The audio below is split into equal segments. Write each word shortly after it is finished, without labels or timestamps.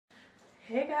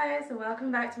Hey guys, and welcome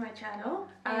back to my channel.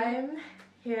 I'm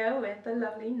here with the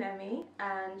lovely Nemi,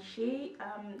 and she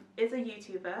is a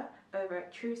YouTuber over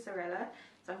at True Sorella.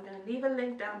 So I'm going to leave a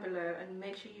link down below and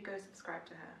make sure you go subscribe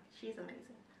to her. She's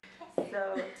amazing.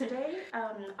 So today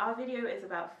our video is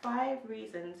about 5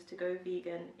 reasons to go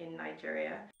vegan in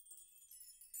Nigeria.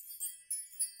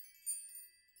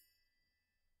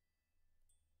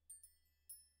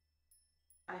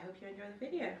 I hope you enjoy the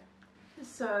video.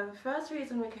 So the first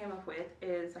reason we came up with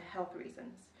is health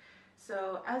reasons.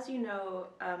 So as you know,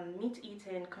 meat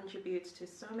eating contributes to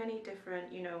so many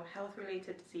different, health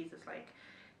related diseases like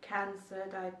cancer,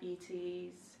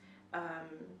 diabetes,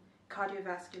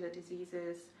 cardiovascular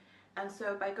diseases. And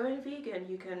so by going vegan,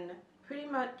 you can pretty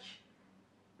much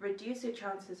reduce your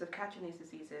chances of catching these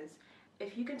diseases.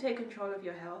 If you can take control of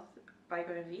your health by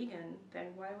going vegan, then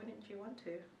why wouldn't you want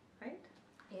to, right?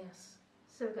 Yes.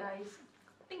 So guys,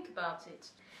 think about it.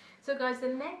 So guys, the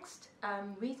next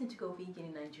reason to go vegan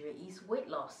in Nigeria is weight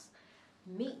loss.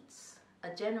 Meats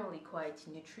are generally quite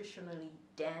nutritionally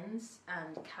dense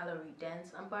and calorie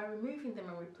dense, and by removing them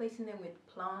and replacing them with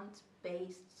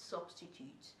plant-based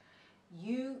substitutes,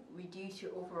 you reduce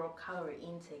your overall calorie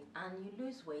intake and you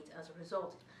lose weight as a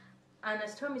result. And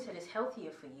as Tommy said, it's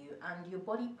healthier for you and your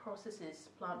body processes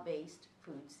plant-based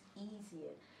foods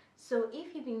easier. So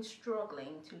if you've been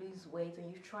struggling to lose weight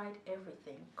and you've tried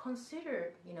everything,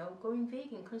 consider, going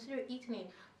vegan. Consider eating a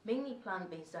mainly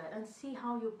plant-based diet and see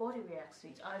how your body reacts to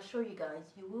it. I assure you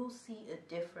guys, you will see a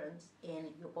difference in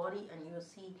your body and you'll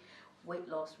see weight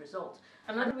loss results.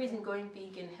 Another reason going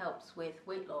vegan helps with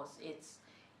weight loss,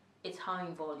 it's high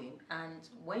in volume, and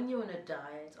when you're on a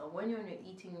diet or when you're on an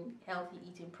healthy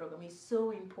eating program, it's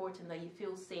so important that you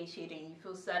feel satiated and you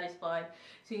feel satisfied,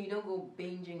 so you don't go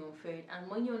binging on food. And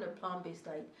when you're on a plant-based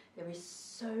diet, there is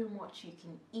so much you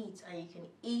can eat, and you can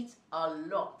eat a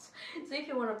lot. So if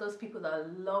you're one of those people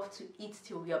that love to eat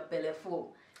till you're belly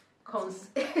full,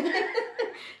 consider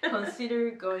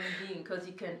going vegan, because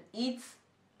you can eat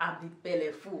and be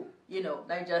belly full,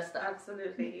 not just that.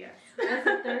 Absolutely, yes. What's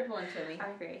the third one, Tommy?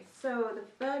 I agree. So the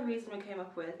third reason we came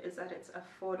up with is that it's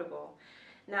affordable.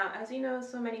 Now, as you know,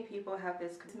 so many people have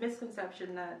this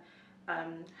misconception that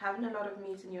having a lot of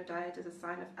meat in your diet is a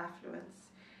sign of affluence.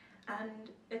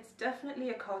 And it's definitely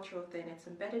a cultural thing. It's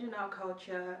embedded in our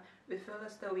culture. We feel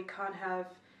as though we can't have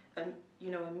a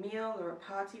meal or a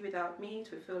party without meat.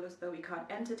 We feel as though we can't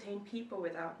entertain people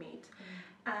without meat.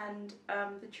 And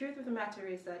the truth of the matter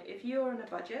is that if you're on a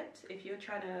budget, if you're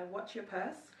trying to watch your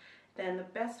purse, then the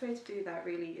best way to do that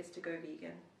really is to go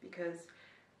vegan, because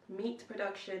meat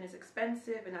production is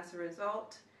expensive, and as a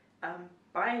result,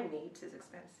 buying meat is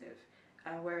expensive,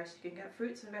 whereas you can get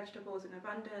fruits and vegetables in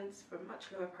abundance for a much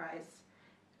lower price,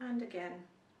 and again,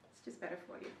 it's just better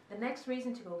for you. The next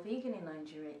reason to go vegan in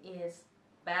Nigeria is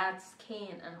bad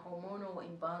skin and hormonal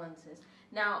imbalances.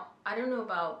 Now, I don't know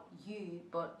about you,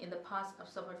 but in the past I've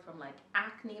suffered from like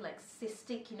acne, like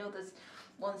cystic, those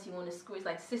ones you want to squeeze,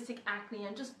 like cystic acne,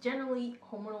 and just generally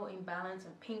hormonal imbalance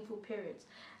and painful periods.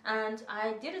 And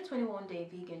I did a 21-day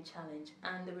vegan challenge,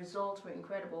 and the results were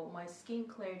incredible. My skin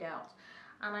cleared out,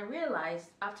 and I realized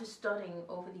after studying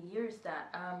over the years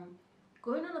that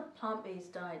going on a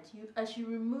plant-based diet, as you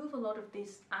remove a lot of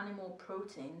these animal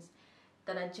proteins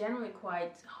that are generally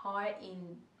quite high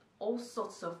in all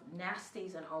sorts of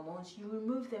nasties and hormones, you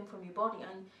remove them from your body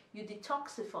and you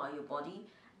detoxify your body,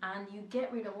 and you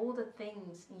get rid of all the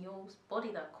things in your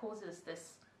body that causes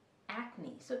this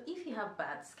acne. So if you have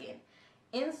bad skin,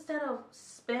 instead of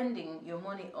spending your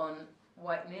money on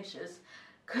whitenishes,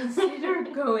 consider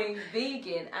going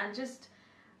vegan and just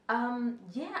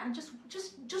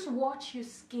watch your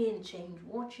skin change,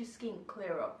 watch your skin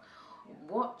clear up,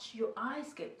 watch your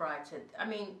eyes get brighter. I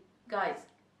mean, guys,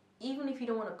 even if you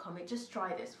don't want to commit, just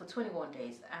try this for 21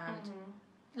 days and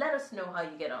let us know how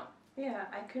you get on. Yeah,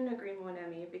 I couldn't agree more,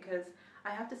 Nemi, because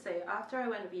I have to say, after I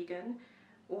went vegan,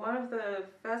 one of the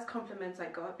first compliments I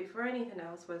got before anything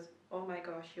else was, "Oh my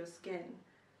gosh, your skin.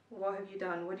 What have you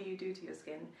done? What do you do to your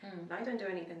skin?" And I don't do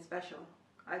anything special.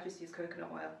 I just use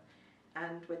coconut oil.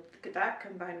 And with that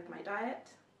combined with my diet,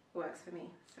 works for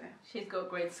me. So she's got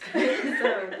great skin.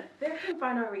 So the fifth and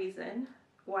final reason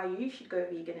why you should go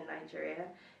vegan in Nigeria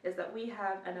is that we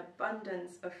have an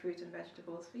abundance of fruit and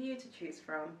vegetables for you to choose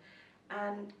from,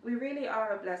 and we really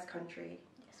are a blessed country.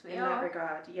 Yes, we in that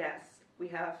regard. Yes, we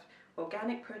have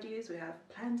organic produce, we have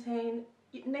plantain,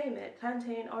 you name it,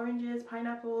 plantain, oranges,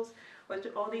 pineapples,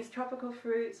 all these tropical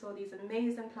fruits, all these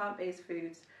amazing plant-based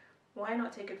foods. Why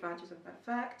not take advantage of that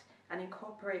fact and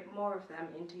incorporate more of them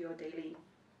into your daily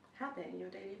habit, in your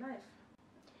daily life?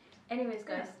 Anyways,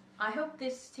 guys, I hope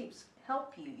these tips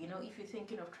help you, if you're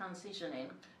thinking of transitioning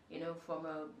you know, from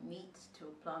a meat to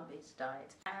a plant-based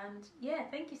diet. And yeah,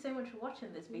 thank you so much for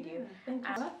watching this video. Yeah, thank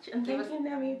you so much, and thank you,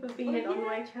 Nemi, for being on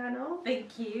my channel.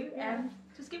 Thank you, Yeah. and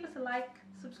just give us a like,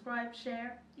 subscribe,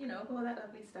 share, you know, All that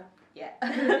lovely stuff. yeah.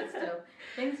 So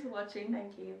thanks for watching.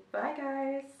 Thank you. Bye,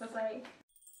 guys. Bye bye.